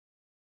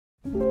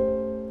Okay,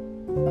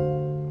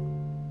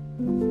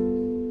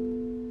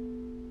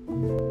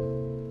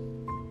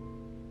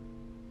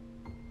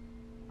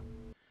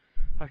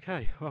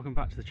 welcome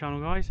back to the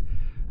channel, guys.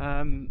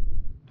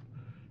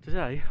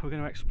 Today we're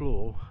going to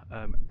explore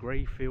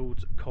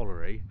Greyfield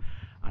Colliery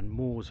and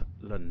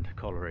Mooresland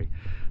Colliery.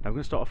 Now we're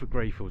going to start off with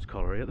Greyfield's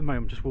Colliery. At the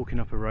moment I'm just walking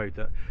up a road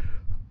that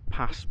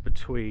passed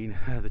between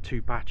the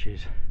two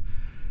batches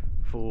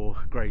for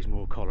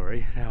Greysmoor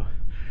Colliery. Now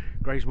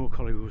Greysmoor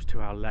Colliery was to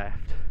our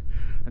left,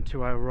 and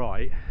to our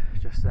right,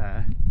 just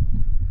there,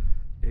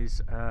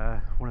 is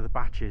one of the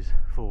batches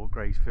for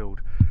Greyfield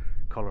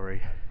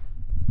Colliery.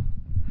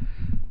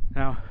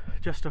 Now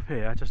just up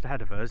here, just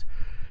ahead of us,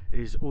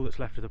 is all that's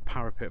left of the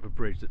parapet of a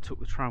bridge that took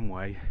the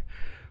tramway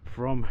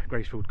from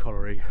Greyfield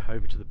Colliery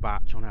over to the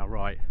batch on our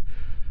right.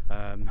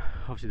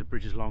 Obviously the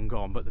bridge is long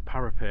gone, but the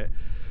parapet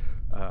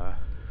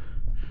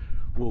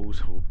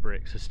walls or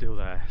bricks are still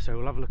there, so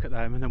we'll have a look at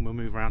them and then we'll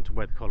move around to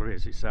where the colliery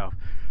is itself.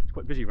 It's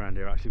quite busy around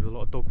here actually, with a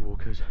lot of dog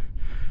walkers,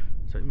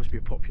 so it must be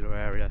a popular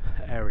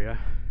area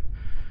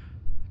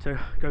to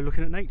go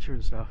looking at nature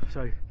and stuff.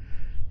 So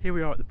here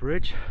we are at the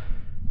bridge.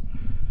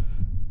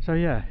 So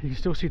yeah, you can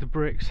still see the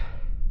bricks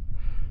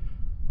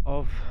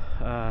of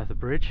the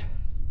bridge.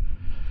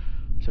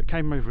 So it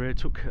came over here,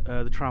 took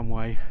the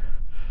tramway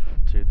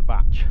to the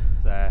batch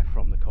there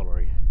from the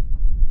colliery.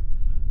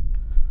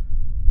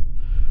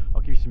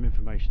 I'll give you some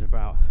information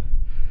about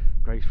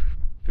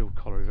Greyfield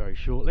Colliery very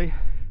shortly.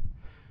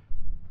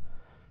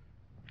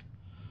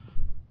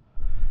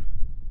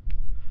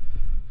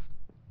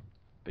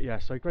 But yeah,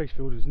 so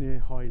Greyfield is near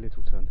High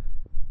Littleton.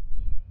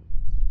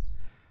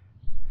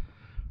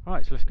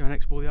 Right, so let's go and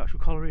explore the actual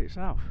colliery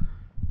itself.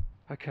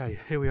 Okay,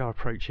 here we are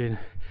approaching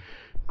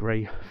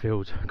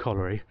Greyfield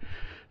Colliery.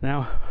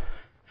 Now,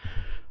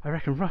 I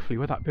reckon roughly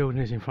where that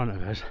building is in front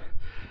of us,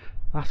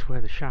 that's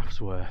where the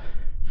shafts were.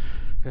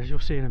 As you'll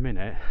see in a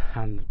minute,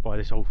 and by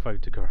this old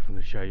photograph I'm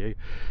going to show you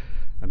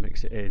and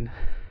mix it in,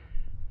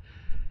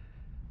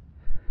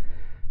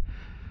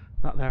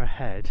 that there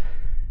ahead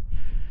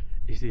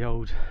is the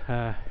old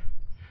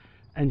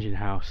engine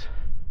house.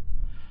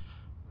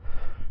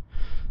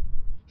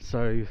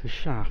 So the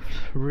shafts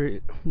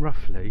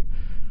roughly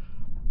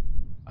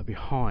are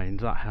behind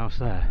that house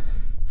there.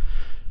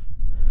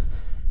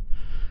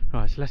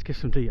 Right, so let's give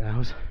some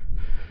details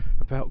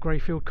about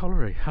Greyfield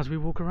Colliery as we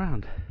walk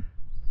around.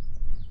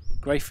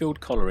 Greyfield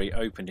Colliery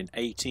opened in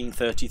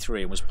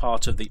 1833 and was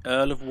part of the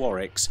Earl of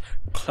Warwick's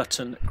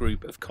Clutton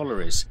group of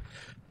collieries.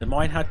 The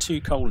mine had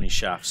two coaling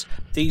shafts.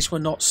 These were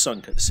not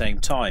sunk at the same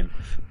time.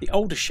 The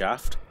older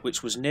shaft,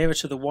 which was nearer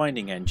to the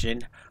winding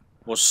engine,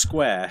 was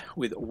square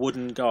with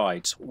wooden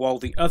guides, while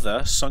the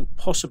other sunk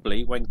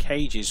possibly when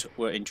cages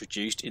were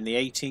introduced in the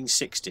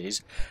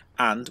 1860s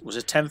and was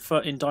a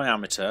 10-foot in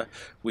diameter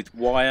with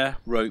wire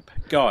rope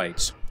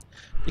guides.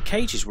 The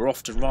cages were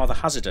often rather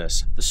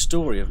hazardous. The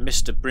story of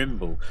Mr.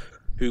 Brimble,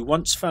 who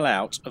once fell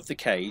out of the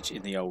cage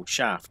in the old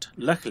shaft.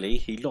 Luckily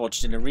he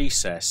lodged in a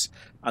recess,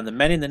 and the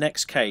men in the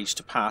next cage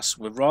to pass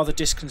were rather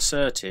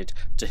disconcerted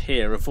to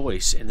hear a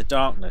voice in the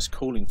darkness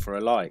calling for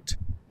a light.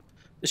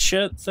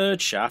 The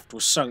third shaft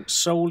was sunk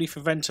solely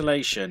for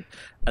ventilation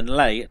and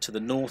lay to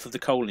the north of the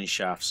coaling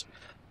shafts.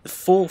 The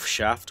fourth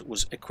shaft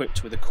was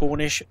equipped with a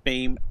Cornish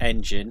beam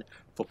engine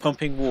for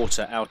pumping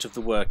water out of the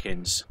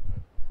workings.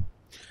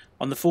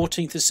 On the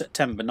 14th of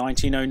September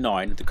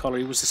 1909, the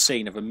colliery was the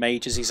scene of a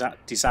major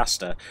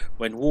disaster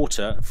when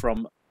water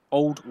from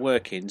old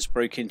workings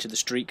broke into the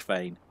streak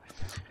vein.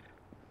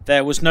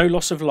 There was no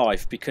loss of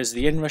life because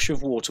the inrush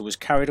of water was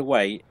carried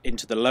away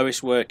into the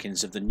lowest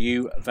workings of the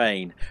new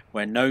vein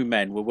where no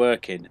men were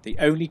working. The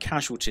only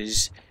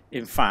casualties,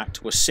 in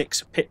fact, were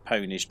 6 pit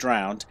ponies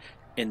drowned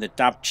in the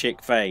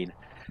Dabchick vein.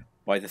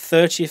 By the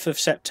 30th of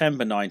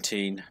September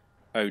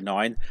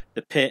 1909,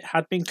 the pit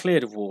had been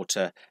cleared of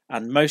water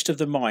and most of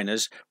the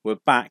miners were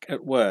back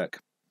at work.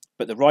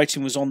 But the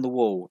writing was on the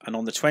wall, and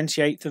on the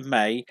 28th of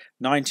May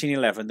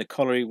 1911 the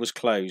colliery was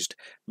closed,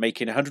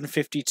 making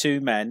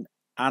 152 men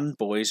and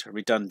boys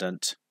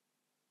redundant.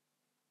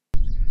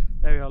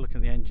 There we are looking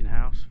at the engine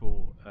house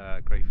for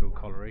Greyfield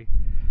Colliery.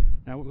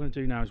 Now what we're going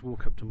to do now is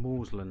walk up to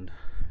Mooresland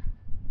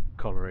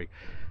Colliery.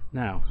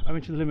 Now,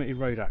 owing to the limited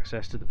road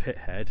access to the pit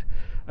head,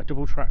 a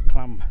double track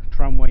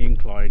tramway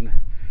incline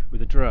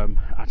with a drum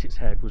at its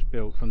head was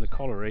built from the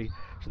colliery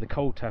to the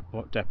coal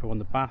depot on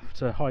the Bath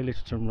to High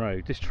Littleton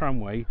Road. This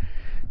tramway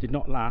did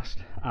not last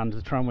and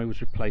the tramway was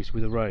replaced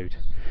with a road,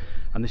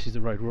 and this is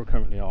the road we're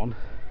currently on.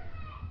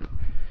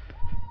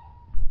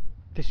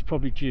 This is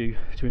probably due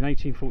to in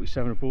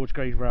 1847 a broad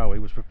gauge railway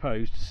was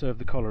proposed to serve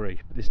the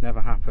colliery, but this never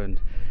happened.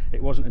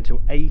 It wasn't until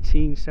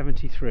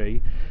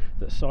 1873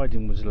 that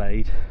siding was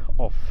laid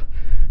off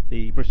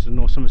the Bristol and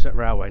North Somerset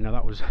Railway. Now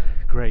that was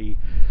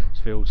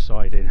Greyfield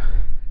siding,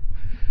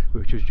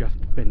 which was just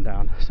been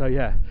down. So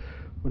yeah,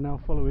 we're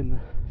now following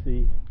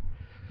the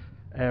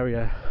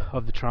area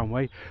of the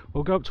tramway.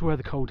 We'll go up to where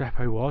the coal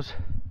depot was,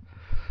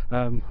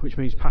 which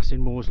means passing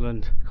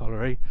Mooresland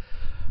Colliery,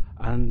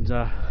 and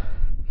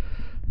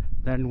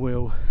then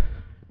we'll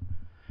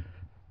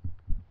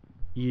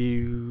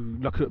you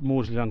look at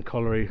Mooresland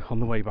Colliery on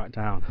the way back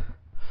down.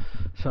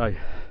 So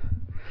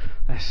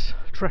let's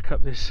trek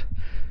up this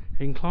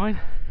incline.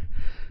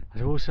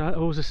 It's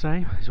always the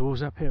same, it's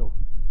always uphill.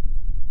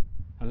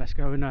 And let's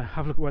go and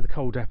have a look at where the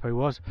coal depot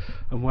was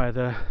and where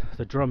the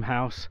drum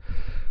house,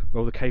 where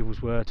all the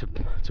cables were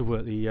to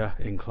work the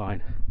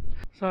incline.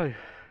 So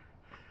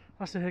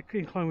that's the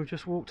incline we've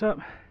just walked up.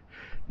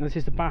 Now this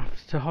is the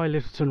Bath to High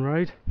Littleton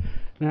Road.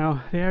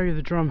 Now the area of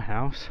the drum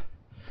house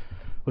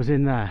was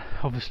in there,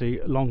 obviously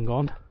long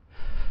gone.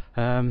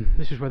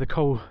 This is where the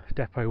coal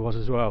depot was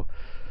as well.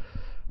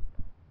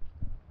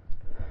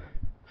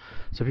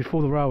 So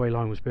before the railway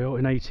line was built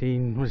in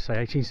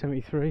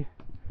 1873,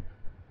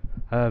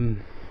 the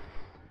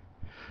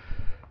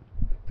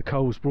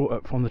coal was brought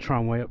up from the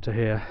tramway up to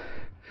here,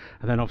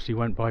 and then obviously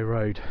went by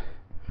road.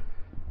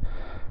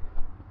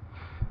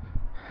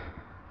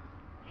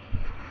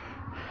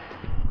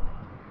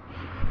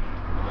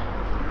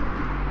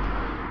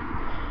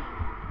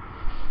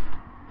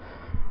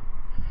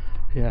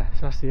 Yeah,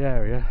 so that's the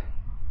area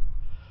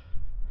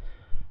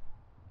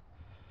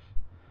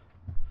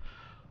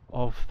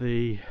of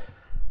the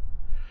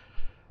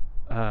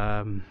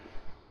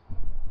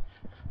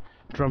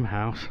drum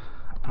house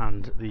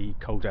and the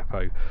coal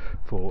depot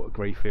for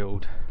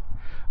Greyfield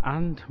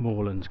and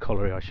Mooresland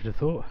Colliery, I should have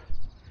thought.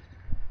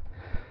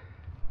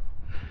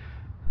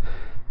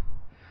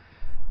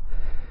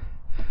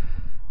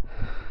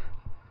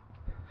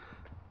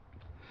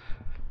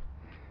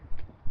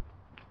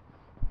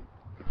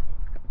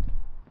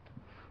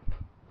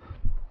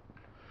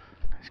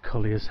 It's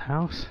Collier's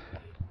house.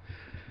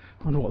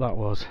 I wonder what that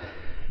was.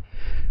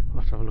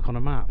 I'll have to have a look on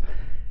a map.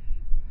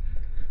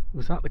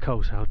 Was that the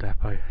coal sale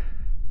depot?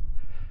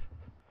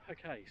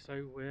 Okay,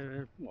 so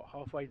we're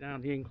halfway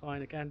down the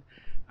incline again,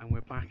 and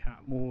we're back at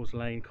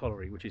Mooresland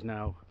Colliery, which is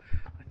now,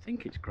 I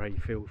think it's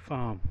Greyfield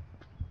Farm.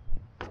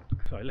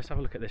 So let's have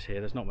a look at this here.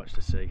 There's not much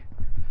to see.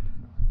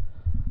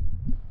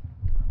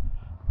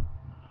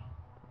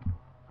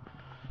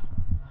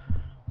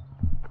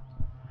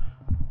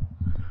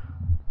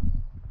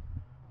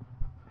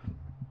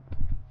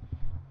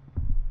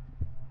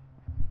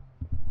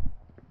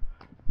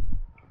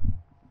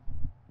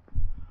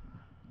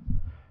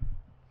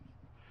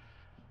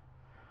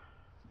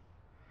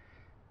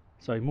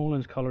 So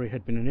Mooresland Colliery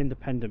had been an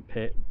independent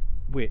pit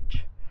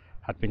which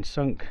had been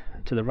sunk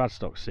to the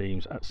Radstock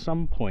seams at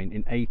some point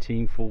in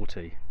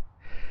 1840.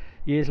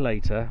 Years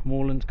later,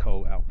 Mooresland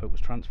coal output was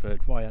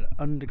transferred via an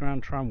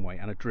underground tramway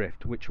and a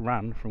drift which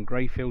ran from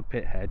Greyfield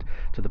pithead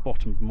to the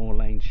bottom of Moor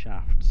Lane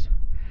shafts.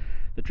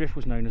 The drift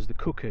was known as the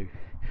Cuckoo.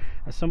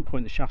 At some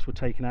point the shafts were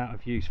taken out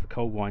of use for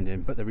coal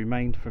winding, but they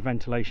remained for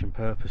ventilation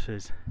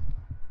purposes.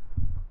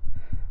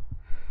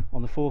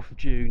 On the 4th of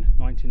June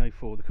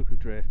 1904, the Cuckoo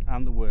Drift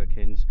and the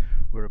workings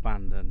were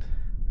abandoned.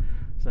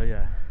 So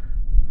yeah,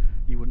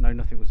 you wouldn't know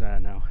nothing was there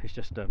now. It's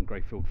just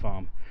Greyfield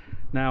Farm.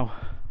 Now,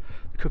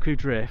 the Cuckoo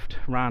Drift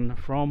ran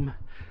from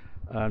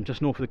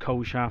just north of the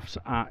coal shafts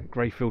at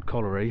Greyfield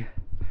Colliery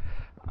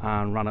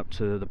and ran up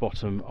to the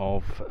bottom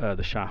of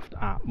the shaft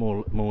at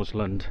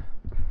Mooresland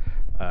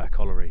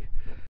Colliery.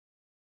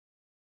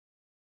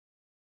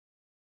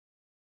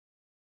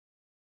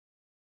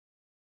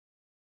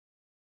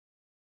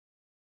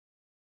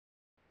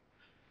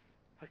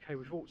 Okay,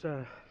 we've walked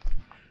down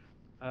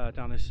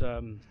this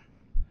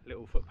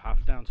little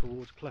footpath down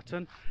towards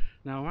Clutton.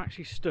 Now I'm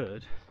actually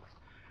stood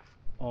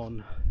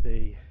on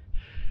the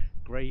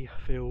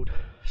Greyfield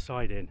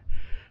siding.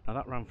 Now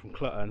that ran from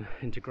Clutton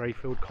into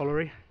Greyfield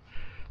Colliery,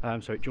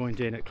 so it joined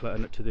in at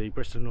Clutton up to the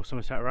Bristol North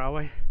Somerset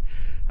Railway.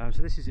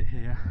 So this is it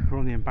here. We're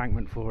on the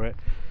embankment for it,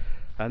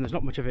 and there's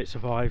not much of it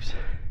survives,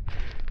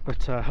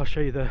 but I'll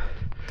show you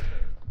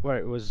where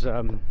it was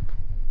on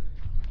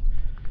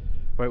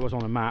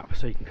the map,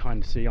 so you can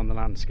kind of see on the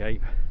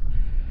landscape.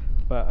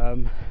 But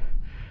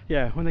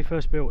yeah, when they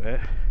first built it,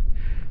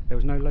 there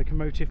was no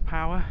locomotive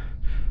power,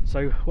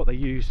 so what they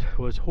used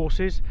was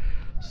horses.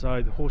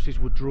 So the horses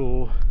would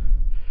draw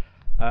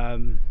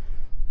the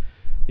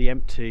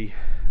empty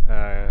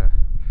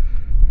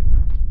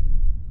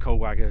coal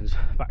wagons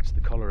back to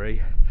the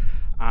colliery,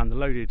 and the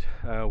loaded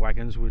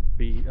wagons would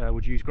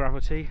use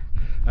gravity.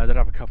 They'd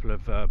have a couple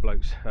of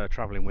blokes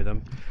travelling with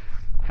them.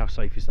 How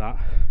safe is that?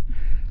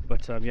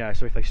 But yeah,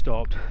 so if they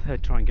stopped,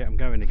 they'd try and get them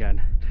going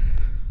again.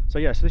 So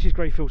yeah, so this is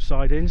Greyfield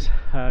sidings.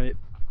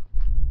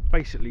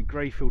 Basically,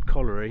 Greyfield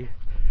Colliery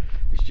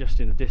is just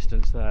in the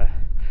distance there.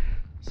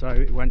 So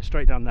it went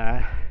straight down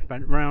there,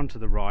 bent round to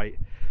the right.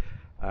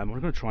 We're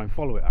going to try and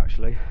follow it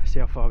actually, see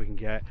how far we can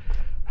get,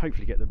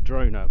 hopefully get the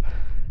drone up.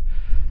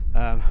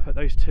 But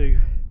those two,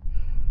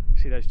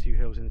 see those two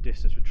hills in the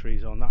distance with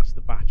trees on, that's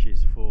the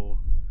batches for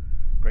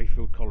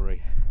Greyfield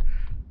Colliery.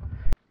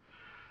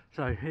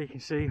 So here you can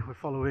see we're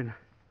following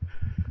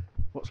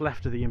what's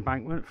left of the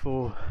embankment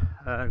for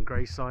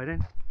grey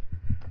siding.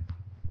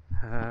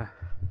 So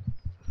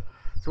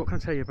what can I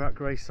tell you about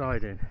grey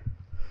siding?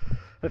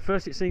 At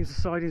first it seems the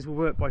sidings were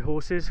worked by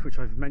horses, which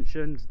I've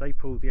mentioned. They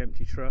pulled the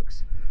empty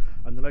trucks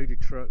and the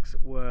loaded trucks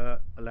were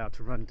allowed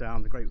to run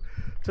down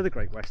to the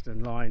Great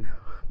Western Line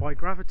by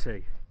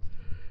gravity.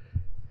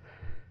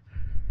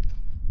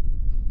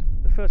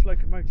 The first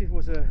locomotive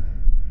was a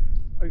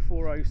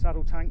 040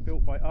 saddle tank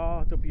built by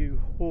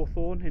R.W.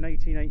 Hawthorne in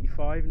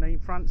 1885,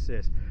 named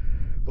Francis,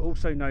 but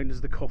also known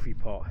as the coffee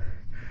pot.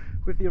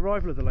 With the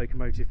arrival of the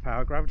locomotive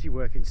power, gravity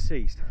working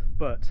ceased,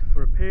 but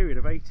for a period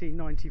of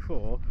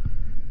 1894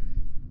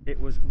 it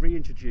was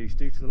reintroduced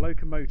due to the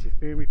locomotive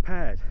being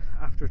repaired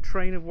after a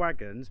train of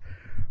wagons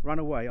ran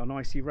away on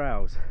icy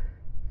rails.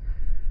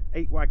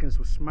 8 wagons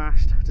were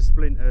smashed to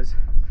splinters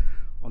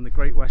on the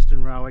Great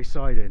Western Railway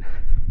siding.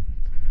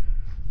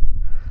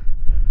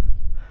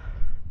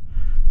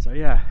 So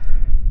yeah,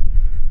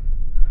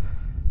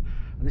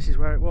 and this is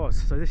where it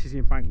was. So this is the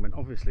embankment.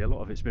 Obviously a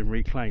lot of it's been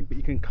reclaimed, but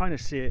you can kind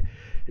of see it.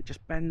 It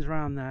just bends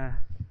around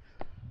there.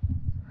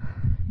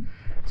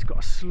 It's got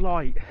a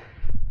slight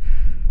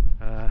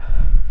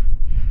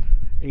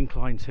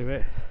incline to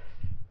it.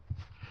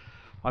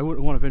 I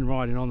wouldn't want to have been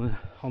riding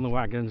on the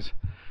wagons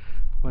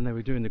when they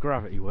were doing the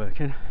gravity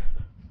working,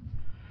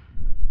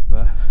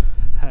 but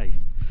hey,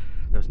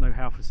 there was no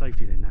health and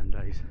safety in them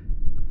days.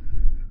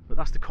 But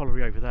that's the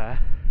colliery over there.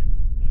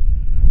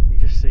 You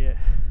just see it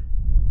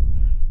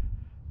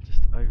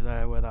just over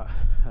there where that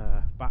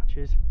batch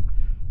is,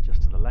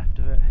 just to the left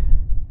of it.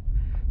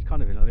 It's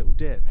kind of in a little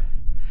dip,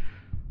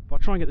 but I'll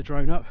try and get the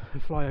drone up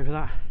and fly over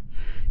that.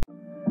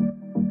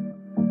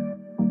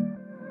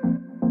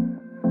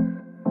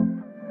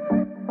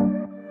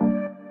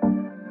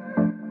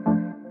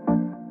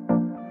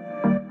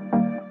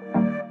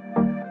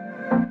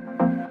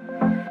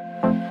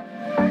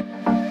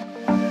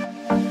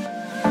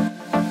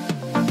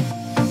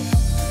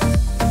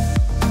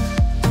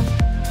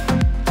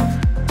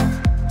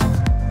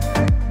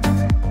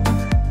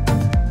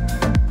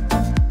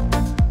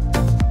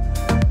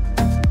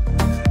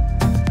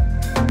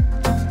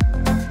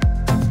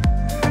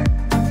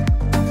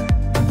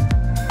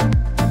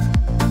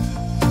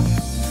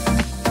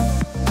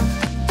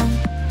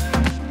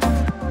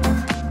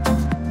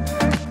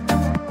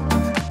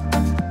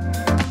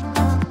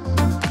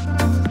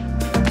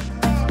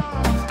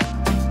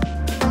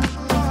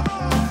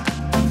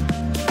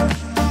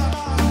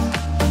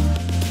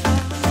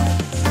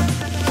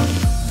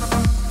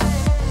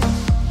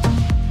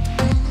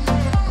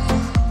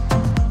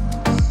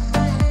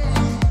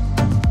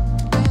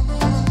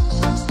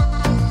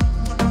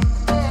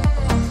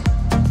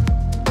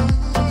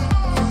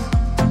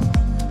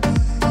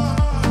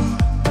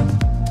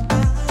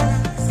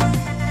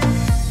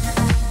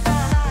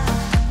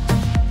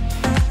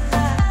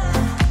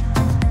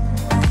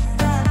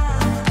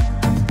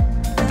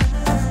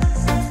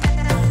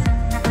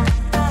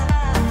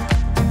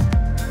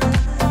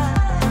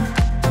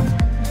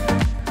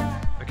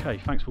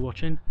 Thanks for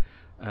watching.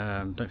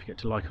 Don't forget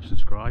to like and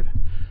subscribe.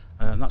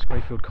 That's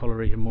Greyfield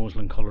Colliery and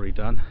Mooresland Colliery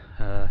done.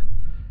 I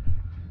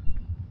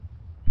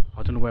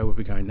don't know where we'll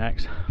be going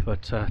next,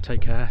 but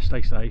take care,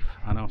 stay safe,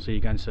 and I'll see you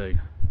again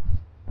soon.